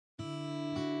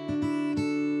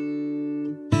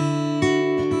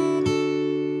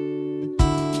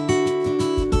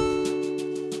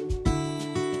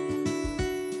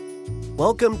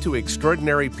Welcome to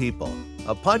Extraordinary People,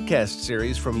 a podcast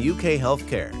series from UK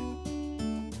Healthcare.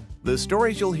 The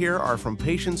stories you'll hear are from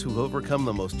patients who've overcome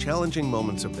the most challenging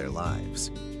moments of their lives,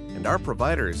 and our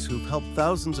providers who've helped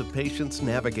thousands of patients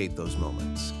navigate those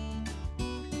moments.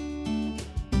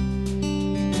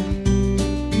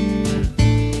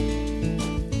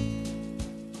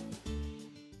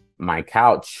 My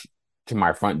couch to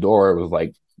my front door was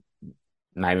like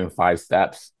not even 5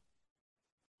 steps.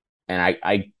 And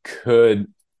I could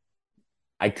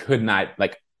not,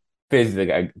 like,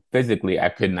 physically I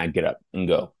could not get up and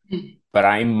go. But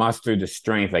I mustered the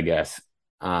strength, I guess,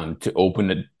 to open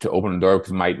the door,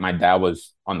 because my dad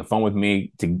was on the phone with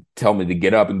me to tell me to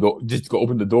get up and go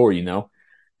open the door, you know.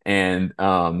 And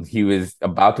he was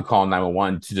about to call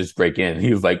 911 to just break in.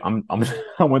 He was like,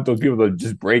 I want those people to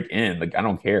just break in. Like, I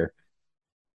don't care.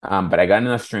 But I got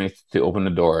enough strength to open the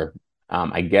door.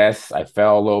 I guess I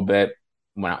fell a little bit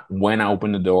when I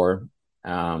opened the door.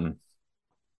 And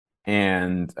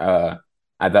at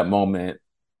that moment,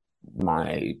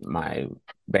 my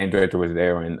band director was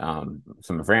there, and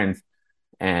some of my friends,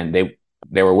 and they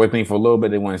were with me for a little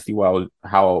bit. They wanted to see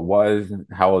how it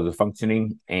was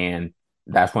functioning. And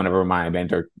that's whenever my band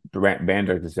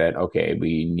director said, okay,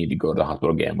 we need to go to the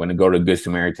hospital again. We're going to go to Good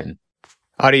Samaritan.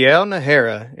 Adiel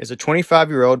Nájera is a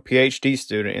 25-year-old PhD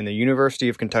student in the University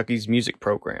of Kentucky's music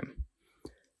program.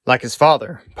 Like his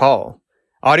father, Paul,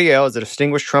 Adiel is a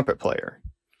distinguished trumpet player.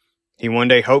 He one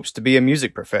day hopes to be a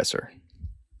music professor.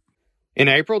 In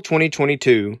April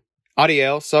 2022,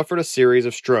 Adiel suffered a series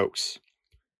of strokes.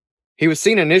 He was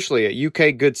seen initially at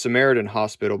UK Good Samaritan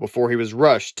Hospital before he was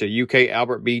rushed to UK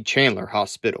Albert B. Chandler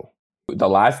Hospital. The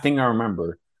last thing I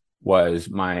remember was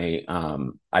I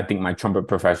think my trumpet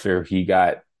professor, he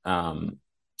got a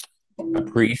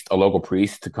local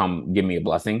priest, to come give me a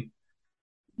blessing.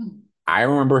 I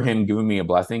remember him giving me a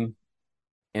blessing,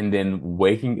 and then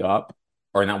waking up,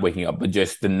 or not waking up, but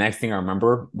just the next thing I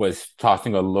remember was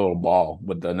tossing a little ball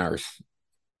with the nurse,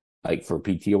 like for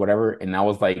PT or whatever. And that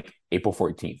was like April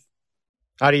 14th.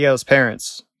 Adiel's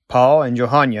parents, Paul and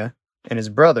Johanna, and his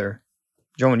brother,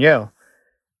 Joaniel,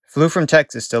 flew from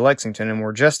Texas to Lexington and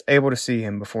were just able to see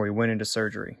him before he went into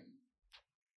surgery.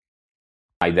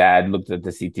 My dad looked at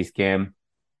the CT scan,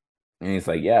 and he's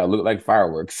like, yeah, it looked like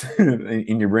fireworks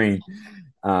in your brain.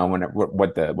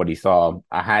 What he saw.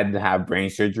 I had to have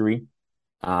brain surgery.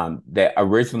 That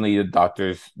originally the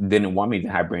doctors didn't want me to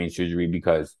have brain surgery,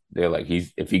 because they're like,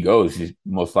 if he goes, he's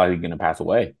most likely going to pass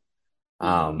away,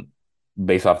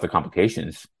 based off the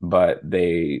complications. But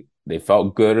they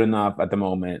felt good enough at the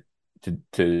moment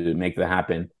to make that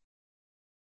happen.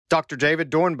 Dr.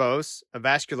 David Dornbos, a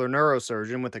vascular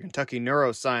neurosurgeon with the Kentucky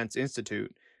Neuroscience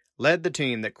Institute, led the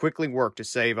team that quickly worked to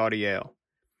save Adiel.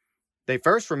 They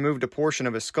first removed a portion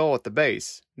of his skull at the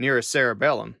base, near his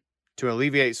cerebellum, to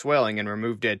alleviate swelling and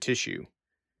remove dead tissue.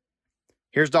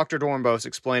 Here's Dr. Dornbos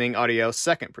explaining Adiel's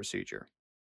second procedure.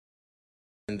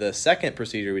 And the second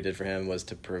procedure we did for him was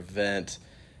to prevent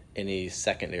any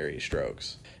secondary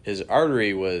strokes. His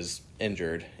artery was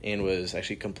injured and was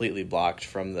actually completely blocked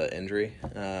from the injury.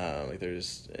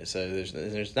 There's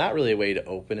not really a way to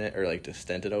open it, or like to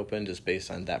stent it open, just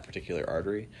based on that particular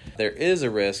artery. There is a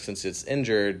risk, since it's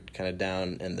injured kind of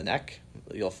down in the neck,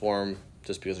 you'll form,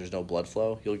 just because there's no blood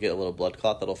flow, you'll get a little blood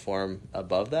clot that'll form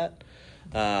above that.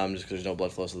 Just because there's no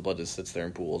blood flow, so the blood just sits there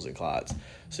in pools and clots.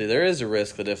 So there is a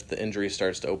risk that if the injury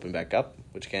starts to open back up,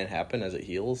 which can happen as it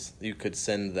heals, you could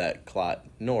send that clot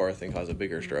north and cause a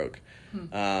bigger stroke.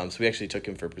 So we actually took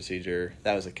him for a procedure.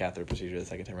 That was a catheter procedure the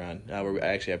second time around, where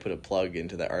I put a plug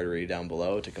into the artery down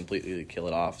below to completely kill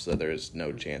it off, so there's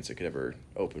no chance it could ever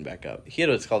open back up. He had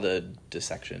what's called a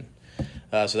dissection.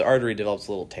 So the artery develops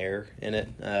a little tear in it,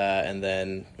 and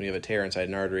then when you have a tear inside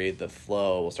an artery, the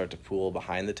flow will start to pool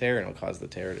behind the tear, and it'll cause the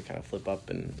tear to kind of flip up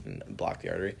and block the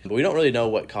artery. But we don't really know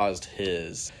what caused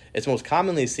his. It's most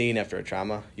commonly seen after a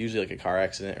trauma, usually like a car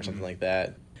accident or something like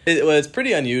that. It's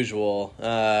pretty unusual,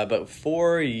 but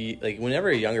whenever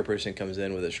a younger person comes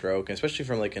in with a stroke, especially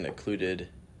from like an occluded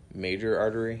major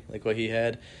artery like what he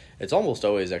had, it's almost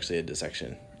always actually a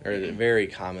dissection, or it very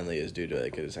commonly is due to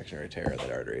like a dissection or a tear of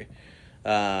that artery.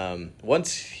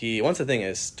 Once the thing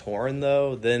is torn,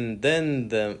 though, then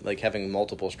the like having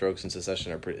multiple strokes in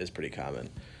succession is pretty common.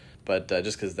 But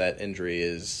just because that injury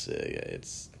is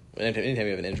anytime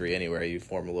you have an injury anywhere, you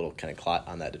form a little kind of clot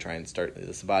on that to try and start.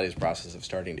 It's the body's process of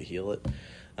starting to heal it.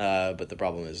 But the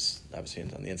problem is obviously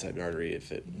on the inside of an artery.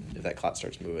 If that clot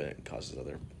starts moving, it causes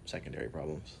other secondary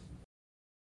problems.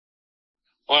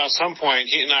 Well, at some point,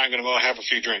 he and I are going to go have a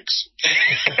few drinks.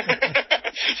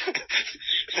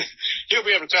 He'll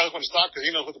be able to tell us when to stop because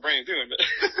he knows what the brain's doing.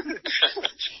 And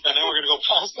then we're going to go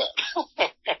past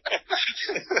that.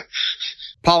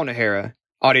 Paul Nájera,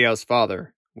 Adiel's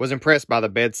father, was impressed by the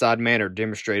bedside manner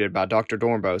demonstrated by Dr.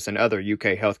 Dornbos and other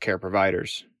UK healthcare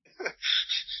providers.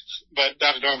 But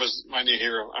Dr. Dornbos is my new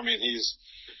hero. I mean,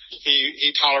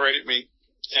 he tolerated me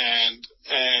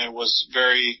and was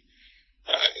very,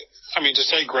 to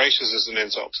say gracious is an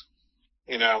insult.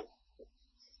 You know,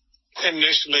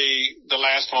 initially, the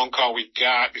last phone call we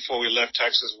got before we left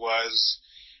Texas was,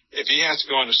 if he has to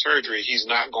go into surgery, he's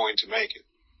not going to make it.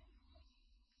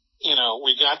 You know,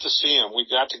 we got to see him. We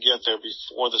got to get there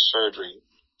before the surgery.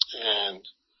 And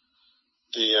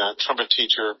the trumpet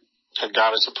teacher had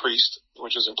got us a priest,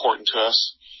 which is important to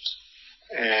us.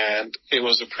 And it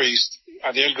was a priest.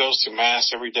 Adiel goes to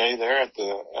mass every day there at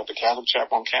the Catholic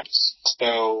chapel on campus.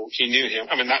 So he knew him.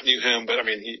 I mean, not knew him, but I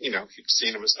mean, he'd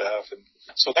seen him and stuff. And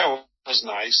so that was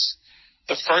nice.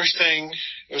 The first thing,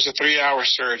 it was a 3-hour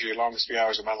surgery, longest 3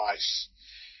 hours of my life.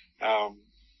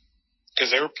 Because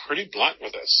they were pretty blunt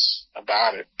with us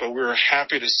about it, but we were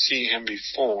happy to see him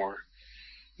before,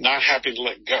 not happy to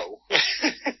let go.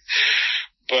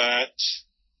 But,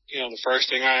 the first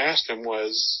thing I asked him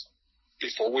was,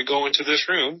 before we go into this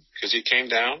room, because he came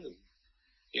down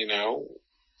and,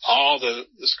 all the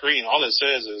screen, all it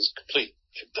says is complete.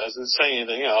 It doesn't say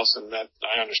anything else, and that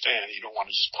I understand. You don't want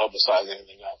to just publicize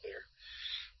anything out there.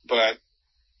 But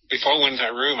before we went into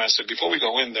that room, I said, before we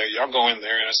go in there, y'all go in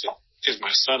there, and I said, is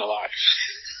my son alive?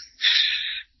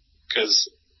 Because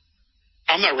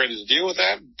I'm not ready to deal with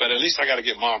that, but at least I got to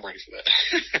get mom ready for that.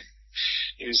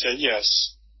 And he said,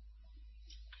 yes.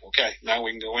 Okay, now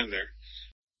we can go in there.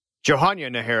 Johanna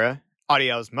Nájera,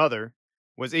 Adiel's mother,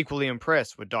 was equally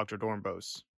impressed with Dr.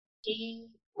 Dornbos. He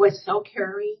was so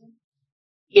caring,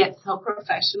 yet so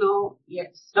professional,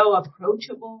 yet so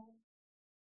approachable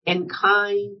and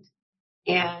kind,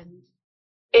 and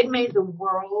it made the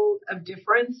world of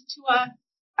difference to us.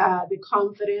 The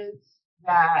confidence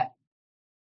that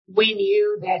we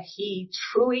knew that he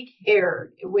truly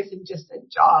cared. It wasn't just a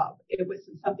job. It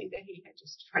wasn't something that he had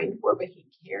just trained for, but he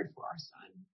cared for our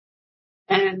son.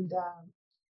 And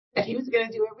that he was going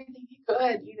to do everything he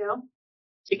could,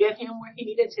 to get him where he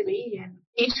needed to be. And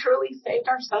he truly saved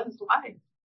our son's life.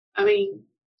 I mean,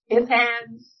 his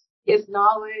hands, his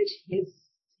knowledge, his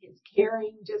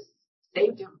caring just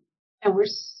saved him. And we're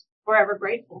forever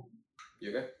grateful.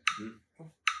 You okay? Mm-hmm.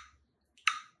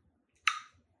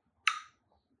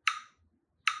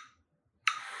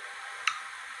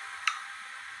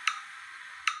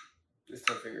 This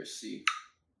time finger is C.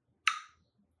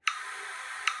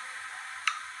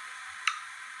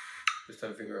 This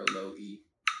time finger a low E.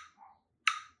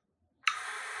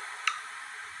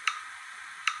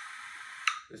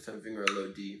 This time finger a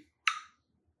low D.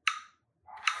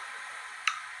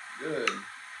 Good.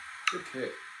 Good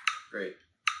kick. Great.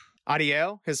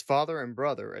 Adiel, his father, and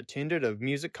brother attended a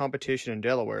music competition in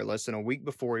Delaware less than a week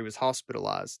before he was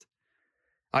hospitalized.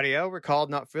 Adiel recalled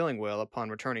not feeling well upon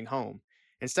returning home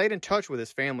and stayed in touch with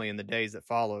his family in the days that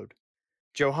followed.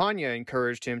 Johanna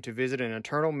encouraged him to visit an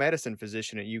internal medicine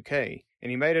physician at UK, and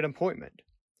he made an appointment.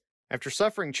 After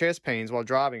suffering chest pains while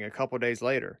driving a couple days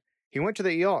later, he went to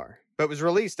the ER, but was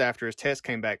released after his test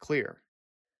came back clear.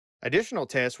 Additional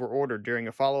tests were ordered during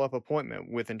a follow-up appointment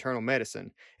with internal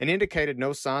medicine and indicated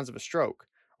no signs of a stroke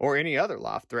or any other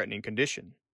life-threatening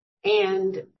condition.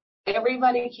 And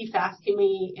everybody keeps asking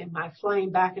me, am I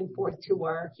flying back and forth to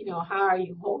work? How are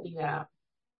you holding up?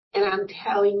 And I'm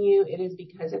telling you, it is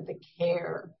because of the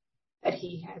care that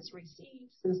he has received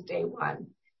since day one.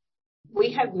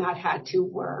 We have not had to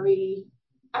worry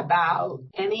about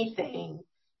anything,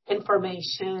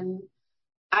 information.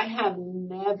 I have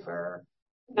never,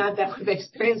 not that we've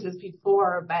experienced this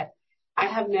before, but I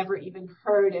have never even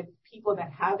heard of people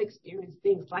that have experienced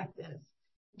things like this,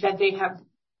 that they have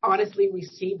honestly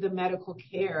received the medical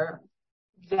care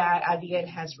that Adiel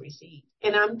has received.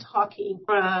 And I'm talking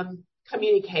from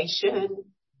communication,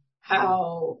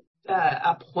 how the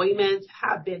appointments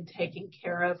have been taken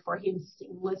care of for him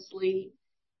seamlessly.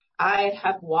 I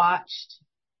have watched,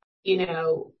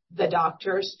 the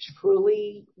doctors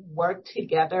truly work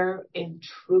together in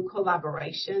true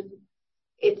collaboration.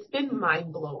 It's been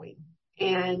mind-blowing,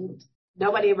 and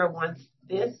nobody ever wants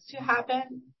this to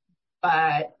happen,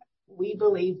 but we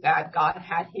believe that God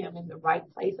had him in the right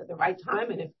place at the right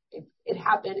time, and if it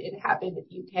happened at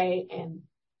UK, and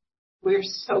we're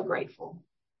so grateful.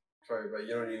 Sorry, but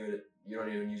you don't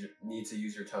even need to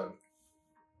use your tongue.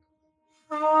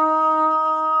 Let's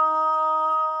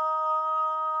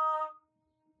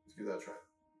give that a try.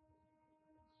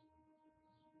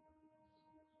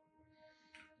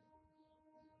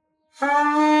 Cool.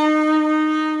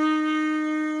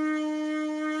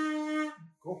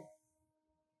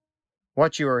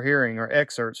 What you are hearing are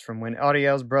excerpts from when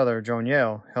Adiel's brother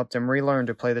Joniel helped him relearn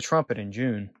to play the trumpet in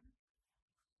June.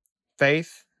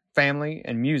 Faith, family,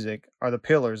 and music are the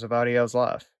pillars of Adiel's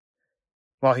life.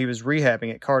 While he was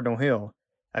rehabbing at Cardinal Hill,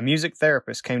 a music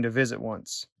therapist came to visit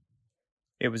once.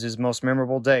 It was his most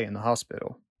memorable day in the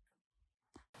hospital.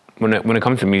 When it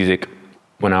comes to music,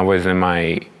 when I was in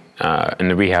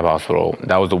the rehab hospital,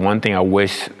 that was the one thing I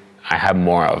wish I had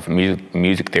more of,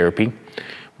 music therapy.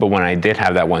 But when I did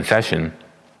have that one session,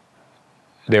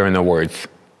 there were no words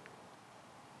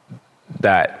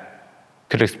that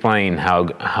could explain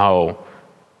how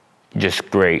just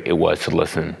great it was to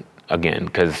listen again.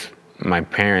 Because my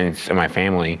parents and my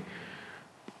family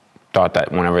thought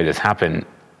that whenever this happened,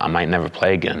 I might never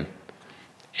play again.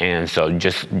 And so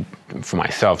just for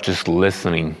myself, just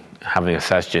listening, having a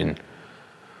session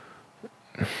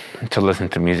to listen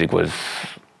to music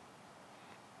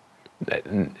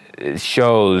it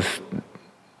shows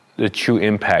the true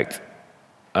impact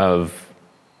of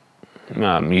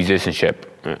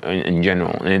musicianship in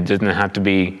general. And it doesn't have to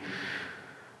be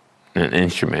an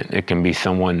instrument. It can be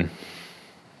someone,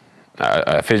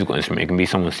 a physical instrument. It can be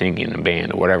someone singing in a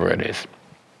band or whatever it is.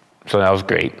 So that was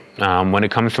great. When it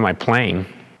comes to my playing,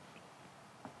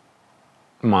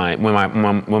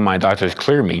 when my doctors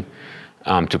cleared me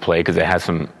to play, because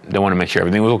they want to make sure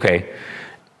everything was okay,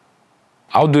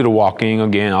 I'll do the walking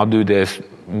again, I'll do this,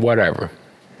 whatever.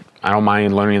 I don't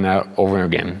mind learning that over and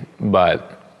again,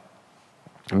 but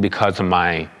because of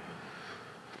my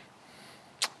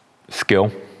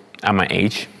skill at my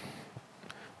age,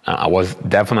 I was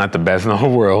definitely not the best in the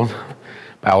whole world,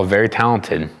 but I was very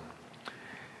talented.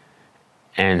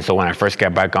 And so when I first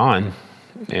got back on,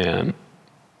 and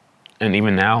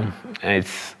even now,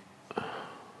 it's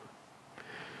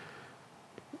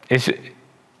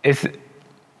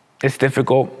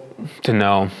difficult to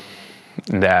know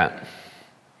that,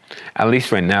 at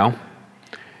least right now,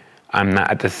 I'm not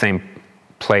at the same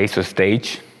place or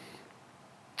stage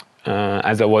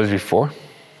as I was before.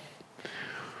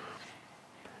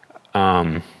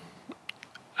 I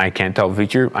can't tell the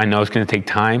future. I know it's going to take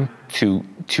time to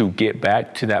get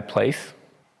back to that place.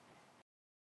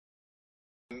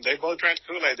 They both drank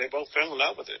Kool-Aid. They both fell in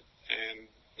love with it, and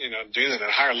doing it at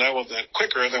a higher level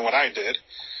quicker than what I did.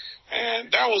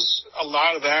 And a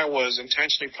lot of that was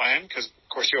intentionally planned, because of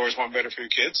course you always want better for your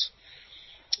kids.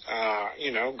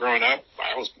 Growing up,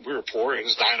 we were poor. It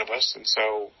was 9 of us, and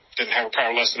so didn't have a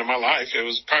private lesson in my life. It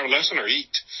was private lesson or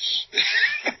eat.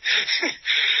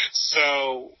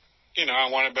 So, I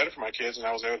wanted better for my kids, and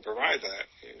I was able to provide that.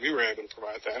 We were able to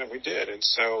provide that, and we did. And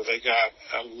so they got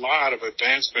a lot of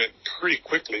advancement pretty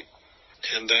quickly.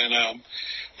 And then,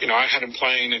 I had them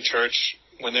playing in church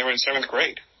when they were in 7th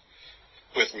grade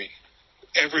with me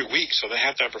every week. So they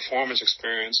had that performance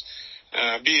experience,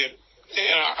 be it,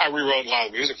 I rewrote a lot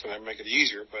of music for them to make it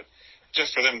easier, but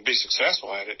just for them to be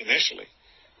successful at it initially.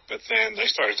 But then they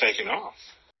started taking off.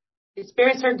 His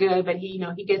spirits are good, but he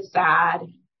gets sad.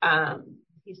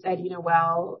 He said,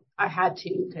 well, I had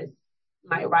to, because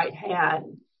my right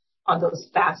hand on those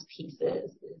fast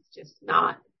pieces is just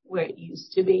not where it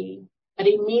used to be. And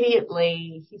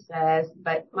immediately he says,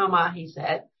 but Mama, he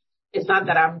said, it's not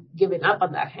that I'm giving up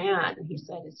on that hand. He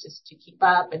said, it's just to keep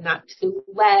up and not to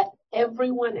let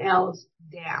everyone else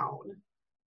down.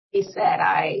 He said,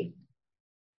 I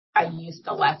used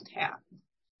the left hand.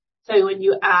 So when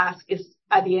you ask, is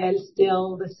Adiel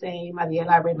still the same Adiel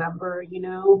I remember,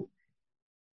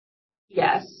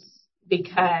 Yes,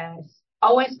 because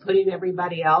always putting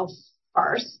everybody else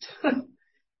first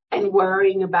and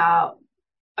worrying about,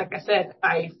 like I said,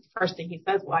 first thing he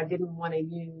says, well, I didn't want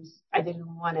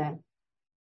to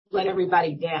let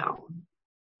everybody down.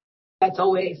 That's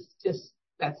who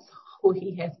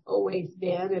he has always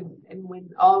been. And when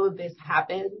all of this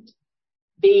happened,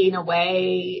 being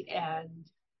away and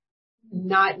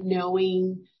not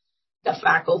knowing the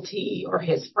faculty or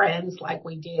his friends like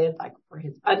we did, like for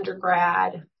his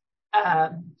undergrad,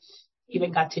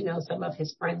 even got to know some of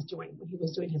his friends when he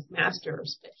was doing his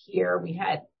master's. But here we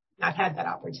had not had that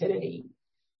opportunity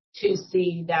to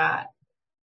see that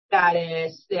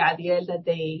is the idea that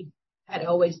they had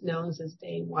always known since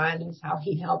day one, is how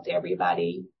he helped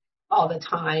everybody all the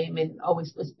time and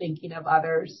always was thinking of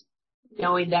others.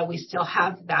 Knowing that we still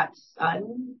have that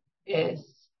son is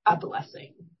a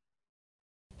blessing.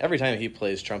 Every time he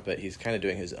plays trumpet, he's kind of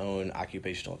doing his own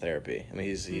occupational therapy. I mean,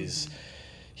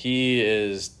 he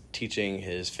is teaching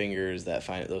his fingers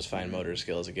those fine motor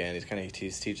skills again.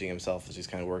 He's teaching himself as he's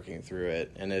kind of working through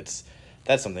it, and it's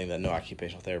that's something that no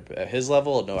occupational therapist, at his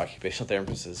level, no occupational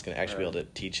therapist is going to actually be able to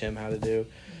teach him how to do.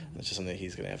 It's just something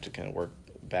he's going to have to kind of work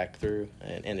back through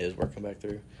and is working back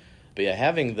through. But yeah,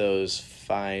 having those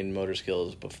fine motor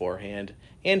skills beforehand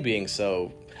and being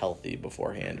so healthy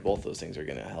beforehand, both those things are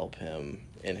going to help him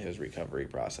in his recovery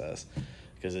process,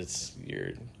 because it's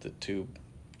the two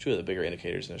of the bigger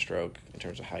indicators in a stroke in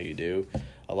terms of how you do.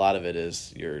 A lot of it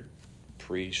is your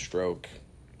pre-stroke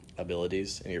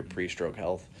abilities and your pre-stroke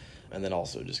health, and then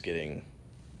also just getting,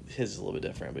 his is a little bit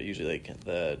different, but usually like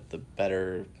the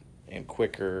better and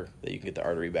quicker that you can get the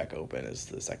artery back open is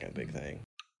the second big thing.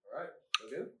 All right, so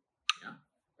good. Yeah.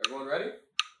 Everyone ready?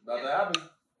 About to happen.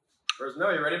 First, no,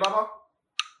 you ready, Baba?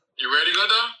 You ready,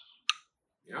 Godo?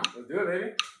 Yeah. Let's do it,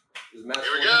 baby. Here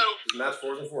we go. Just match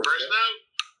fours and fours. First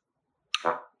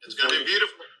note. It's going to be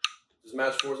beautiful. Just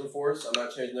match fours and fours. I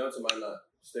might change notes. I might not.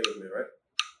 Stay with me, right?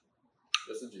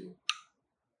 Just a G.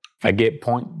 If I get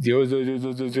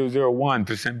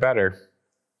 0.00001% better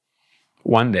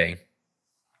one day,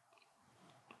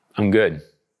 I'm good.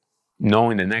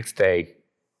 Knowing the next day,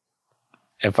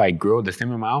 if I grow the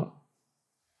same amount,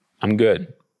 I'm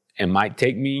good. It might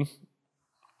take me,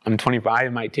 I'm 25,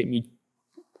 it might take me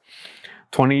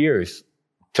 20 years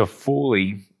to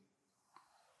fully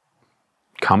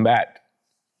come back.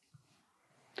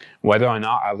 Whether or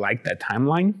not I like that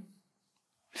timeline,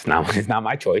 it's not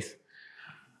my choice.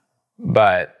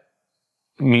 But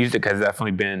music has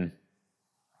definitely been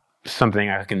something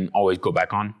I can always go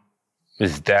back on.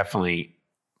 It's definitely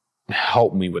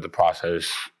helped me with the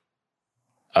process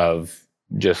of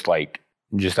just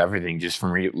everything, just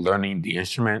from learning the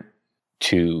instrument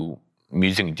to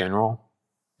music in general.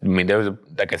 I mean, there was a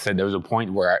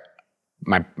point where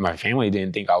my family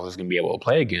didn't think I was going to be able to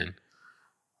play again.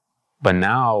 But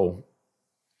now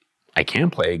I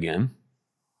can play again.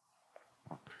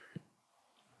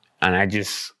 And I have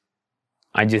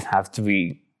to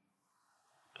be,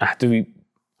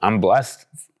 I'm blessed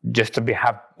just to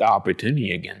have the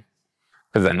opportunity again.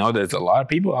 Because I know there's a lot of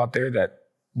people out there that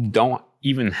don't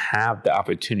even have the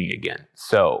opportunity again.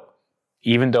 So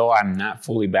even though I'm not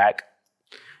fully back,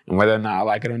 and whether or not I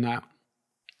like it or not,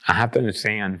 I have to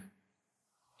understand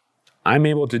I'm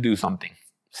able to do something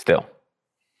still.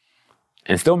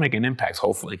 And still make an impact,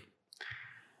 hopefully.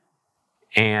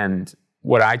 And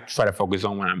what I try to focus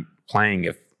on when I'm playing,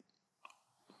 if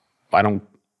I don't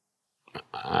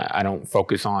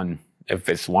focus on if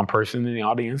it's one person in the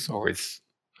audience or it's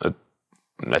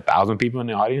 1,000 people in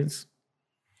the audience.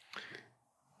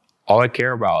 All I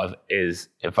care about is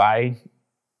if I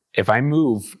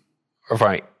move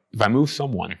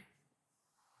someone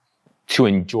to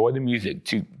enjoy the music,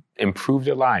 to improve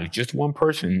their lives, just one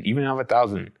person, even out of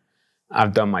 1,000,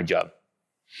 I've done my job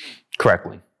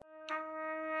correctly.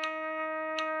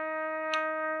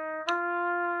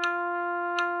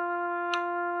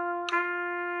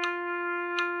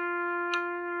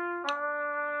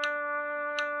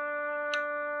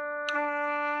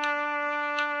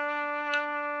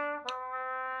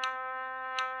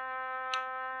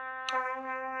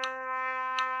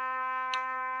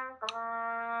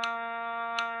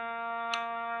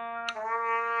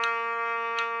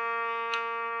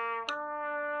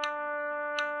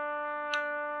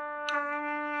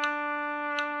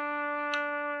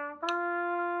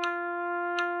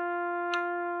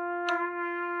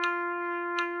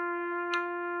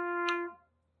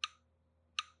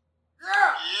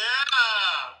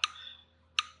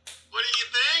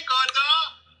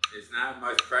 Not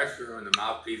much pressure on the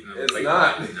mouthpiece. It's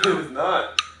not. It is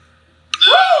not.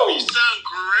 Woo! You sound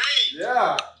great.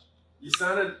 Yeah. You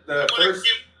sounded the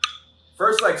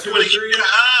first like 2 or 3. Give you a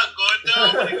hug, Gordo.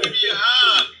 I want to give you a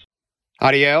hug.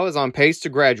 Adiel is on pace to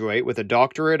graduate with a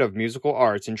doctorate of musical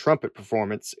arts in trumpet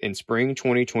performance in spring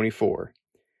 2024.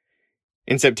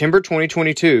 In September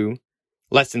 2022,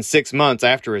 less than 6 months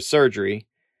after his surgery,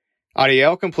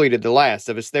 Adiel completed the last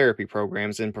of his therapy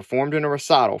programs and performed in a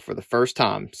recital for the first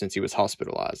time since he was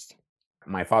hospitalized.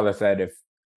 My father said, if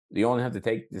you only have to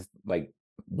take just like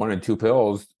 1 or 2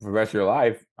 pills for the rest of your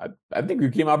life, I think you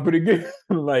came out pretty good.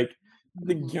 I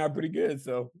think you came out pretty good.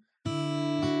 So.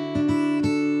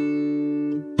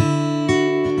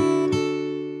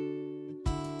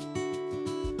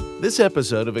 This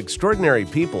episode of Extraordinary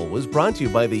People was brought to you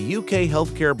by the UK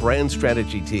Healthcare Brand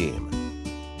Strategy Team.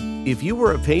 If you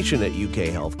were a patient at UK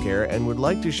Healthcare and would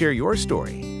like to share your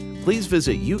story, please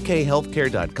visit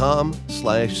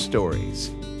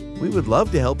ukhealthcare.com/stories. We would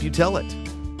love to help you tell it.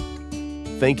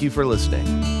 Thank you for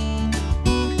listening.